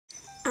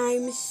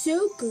I'm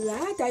so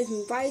glad I've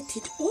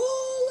invited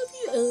all of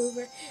you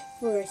over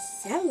for a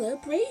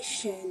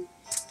celebration.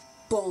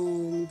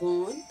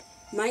 Bonbon,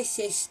 my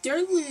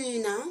sister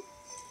Luna,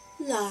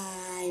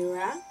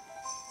 Lyra,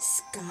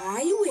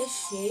 Sky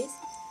Wishes,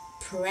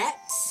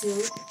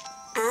 Pretzel,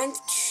 and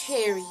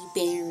Cherry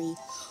Berry.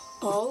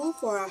 All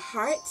for a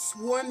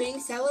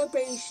hearts-warming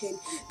celebration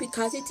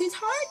because it is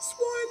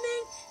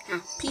hearts-warming.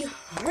 Happy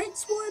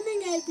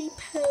hearts-warming, every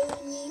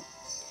pony.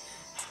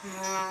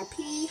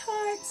 Happy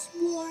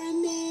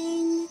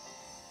hearts-warming.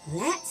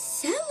 Let's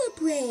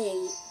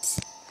celebrate.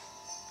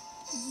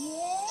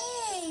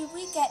 Yay!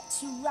 We get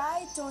to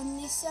ride on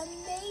this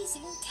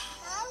amazing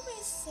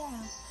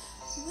carousel.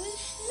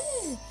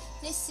 Woohoo!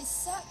 This is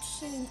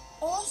such an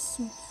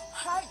awesome,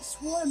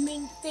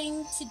 hearts-warming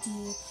thing to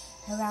do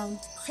around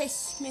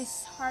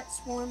Christmas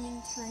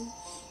hearts-warming time,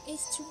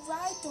 is to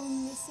ride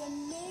on this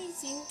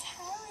amazing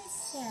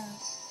carousel.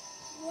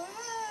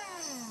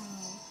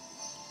 Wow!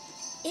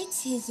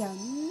 It is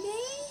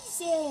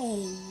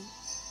amazing!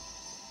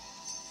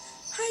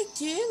 I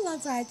do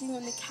love riding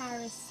on the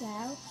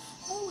carousel.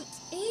 Oh,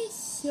 it is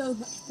so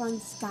much fun,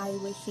 Sky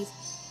Wishes.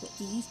 What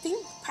do you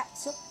think,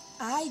 Pretzel?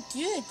 I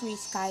do agree,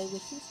 Sky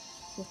Wishes.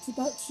 What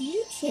about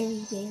you,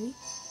 Cherry Berry?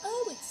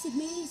 Oh, it's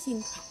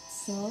amazing,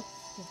 Pretzel.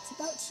 What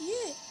about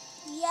you?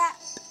 Yep,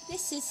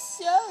 this is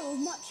so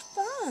much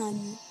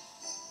fun.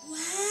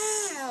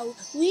 Wow,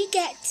 we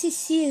get to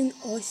see an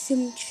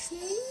awesome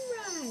train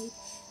ride.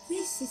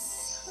 This is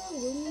so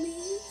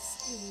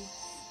amazing.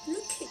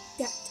 Look at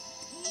that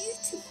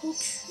beautiful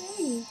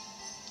train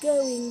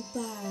going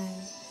by.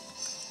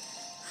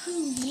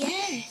 Oh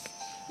yes,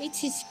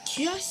 it is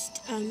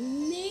just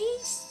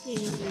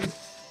amazing.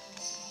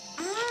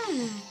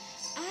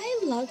 I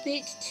love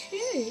it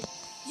too.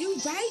 You're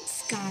right,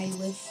 Sky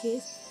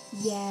Wishes.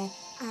 Yeah,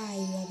 I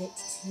love it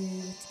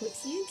too. What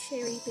about you,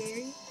 Cherry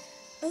Berry?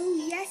 Oh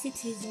yes,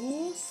 it is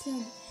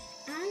awesome.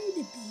 And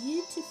the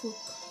beautiful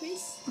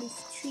Christmas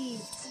tree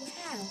as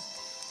well.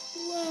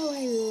 Whoa,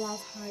 I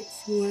love hearts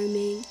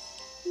warming.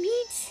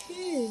 Me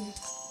too.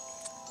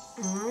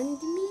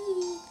 And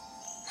me.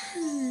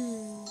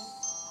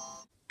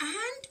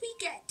 And we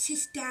get to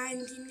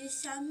stand in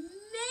this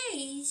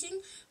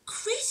amazing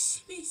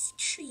Christmas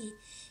tree.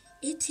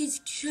 It is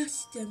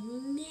just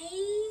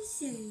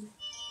amazing.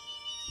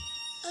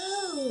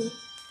 Oh,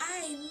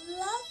 I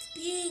love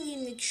being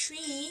in the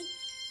tree.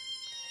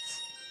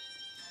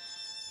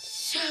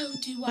 So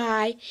do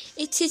I.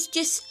 It is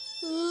just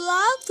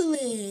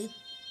lovely.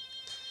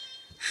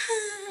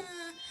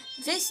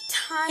 This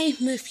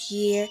time of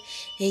year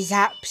is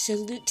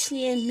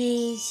absolutely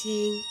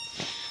amazing.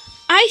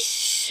 I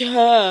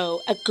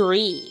so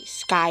agree,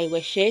 Sky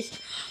Wishes.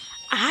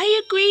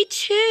 I agree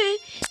too.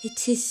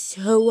 It is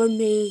so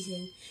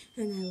amazing.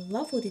 And I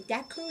love all the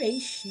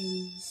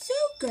decorations.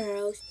 So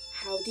girls,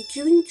 how did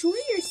you enjoy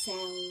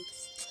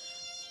yourselves?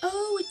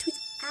 Oh, it was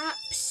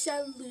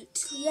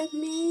absolutely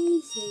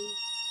amazing.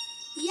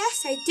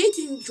 Yes, I did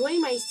enjoy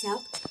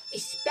myself,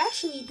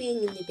 especially being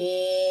in the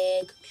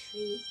big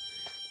tree.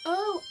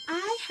 Oh,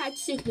 I had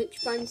so much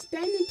fun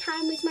spending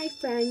time with my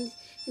friends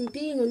and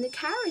being on the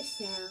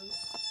carousel.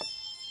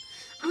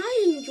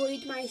 I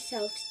enjoyed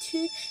myself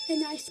too,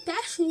 and I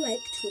especially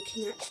liked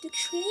looking at the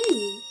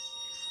train.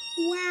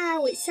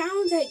 Wow, it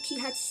sounds like you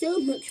had so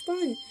much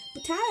fun,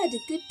 but I had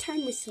a good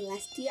time with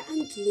Celestia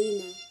and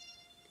Luna.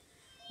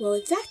 Well,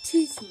 that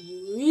is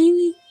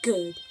really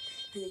good,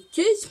 and I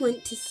just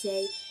want to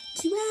say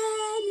to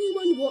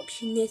anyone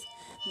watching this,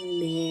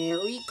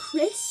 Merry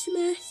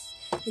Christmas!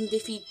 And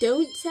if you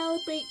don't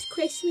celebrate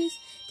Christmas,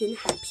 then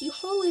happy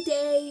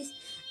holidays!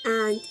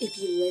 And if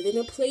you live in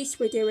a place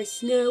where there is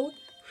snow,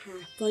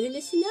 have fun in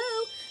the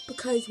snow,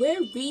 because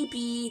where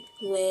Ruby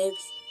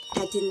lives,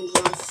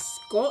 Edinburgh,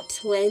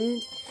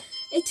 Scotland,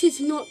 it is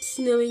not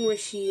snowing where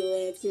she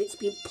lives, and it's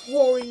been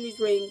pouring with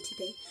rain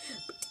today.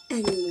 But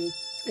anyway,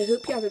 I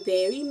hope you have a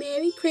very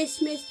Merry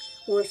Christmas,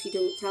 or if you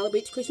don't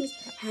celebrate Christmas,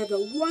 have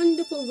a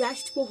wonderful,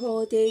 restful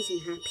holidays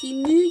and Happy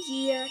New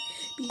Year,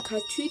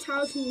 because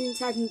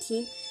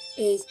 2017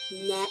 is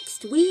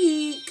next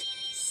week.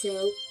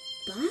 So,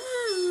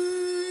 bye!